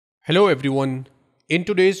Hello everyone. In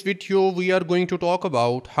today's video, we are going to talk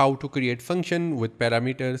about how to create function with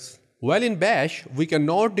parameters. Well, in Bash, we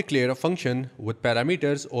cannot declare a function with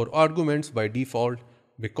parameters or arguments by default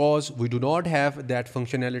because we do not have that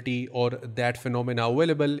functionality or that phenomena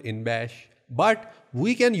available in Bash. But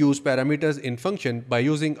we can use parameters in function by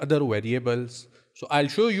using other variables. So I'll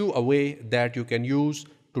show you a way that you can use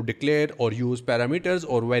to declare or use parameters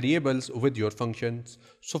or variables with your functions.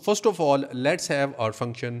 So first of all, let's have our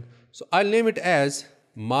function. So I'll name it as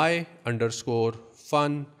my underscore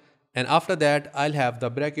fun, and after that I'll have the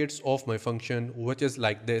brackets of my function, which is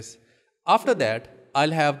like this. After that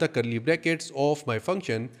I'll have the curly brackets of my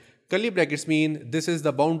function. Curly brackets mean this is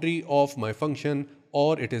the boundary of my function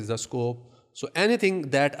or it is the scope. So anything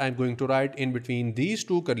that I'm going to write in between these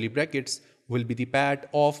two curly brackets will be the path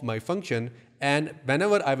of my function, and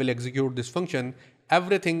whenever I will execute this function,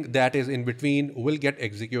 everything that is in between will get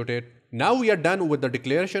executed. Now we are done with the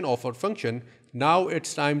declaration of our function. Now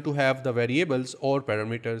it's time to have the variables or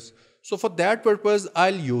parameters. So for that purpose,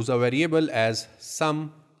 I'll use a variable as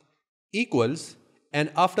sum equals,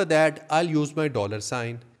 and after that I'll use my dollar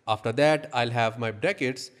sign. After that I'll have my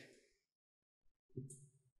brackets,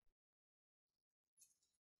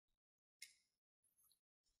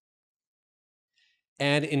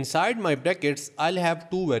 and inside my brackets I'll have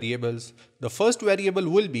two variables. The first variable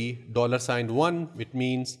will be $1, which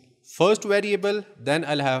means first variable. Then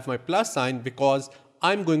I'll have my plus sign because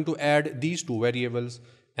I'm going to add these two variables,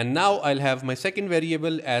 and now I'll have my second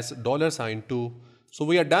variable as $2. So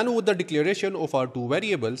we are done with the declaration of our two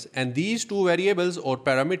variables, and these two variables or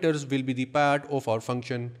parameters will be the part of our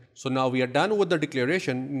function. So now we are done with the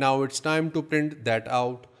declaration. Now it's time to print that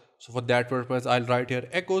out. So for that purpose I'll write here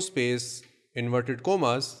echo space inverted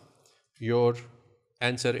commas, your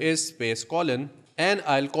answer is space colon, and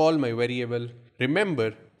I'll call my variable.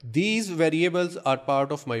 Remember, these variables are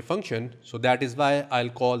part of my function, so that is why I'll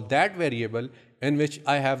call that variable in which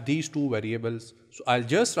I have these two variables. So I'll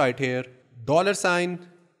just write here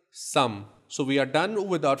 $sum. So we are done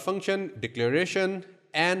with our function declaration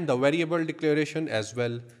and the variable declaration as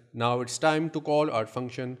well. Now it's time to call our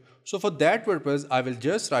function. So for that purpose, I will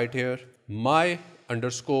just write here my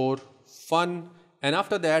underscore fun, and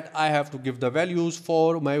after that I have to give the values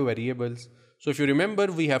for my variables. So if you remember,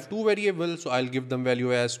 we have two variables, so I'll give them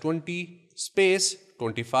value as 20 space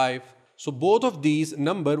 25. So both of these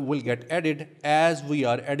number will get added as we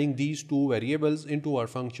are adding these two variables into our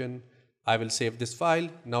function. I will save this file.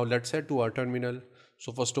 Now let's head to our terminal.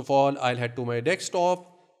 So first of all, I'll head to my desktop,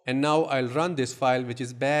 and now I'll run this file, which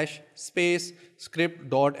is bash space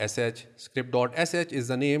script.sh. Script.sh is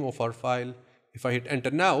the name of our file. If I hit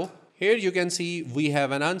enter now, here you can see we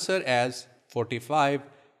have an answer as 45,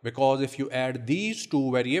 because if you add these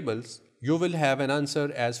two variables, you will have an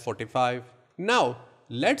answer as 45. Now,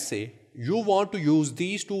 let's say you want to use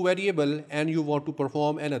these two variables and you want to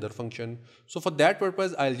perform another function. So for that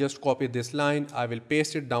purpose, I'll just copy this line. I will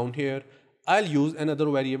paste it down here. I'll use another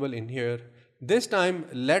variable in here. This time,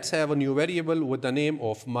 let's have a new variable with the name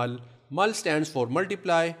of mul. Mul stands for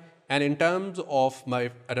multiply, and in terms of my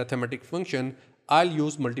arithmetic function, I'll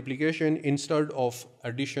use multiplication instead of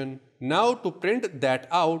addition. Now to print that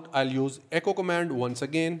out, I'll use echo command once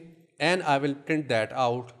again, and I will print that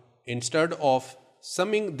out. Instead of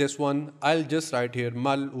summing this one, I'll just write here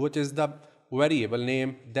mul, which is the variable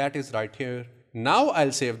name that is right here. Now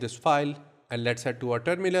I'll save this file, and let's head to our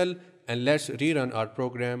terminal and let's rerun our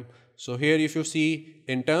program. So here if you see,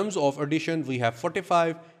 in terms of addition we have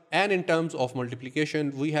 45, and in terms of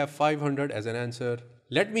multiplication we have 500 as an answer.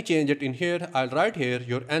 Let me change it in here. I'll write here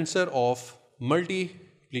your answer of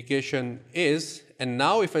multiplication is, and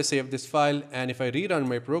now if I save this file and if I rerun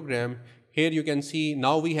my program, here you can see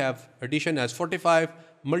now we have addition as 45,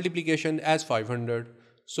 multiplication as 500.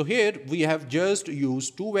 So here we have just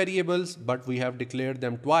used two variables, but we have declared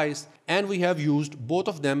them twice, and we have used both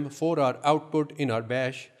of them for our output in our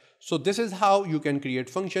bash. So this is how you can create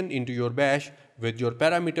function into your bash with your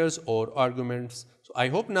parameters or arguments. So I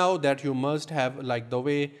hope now that you must have liked the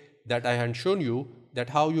way that I had shown you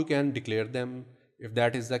that how you can declare them. If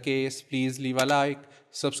that is the case, please leave a like,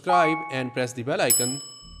 subscribe and press the bell icon.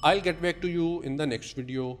 I'll get back to you in the next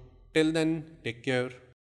video. Till then, take care.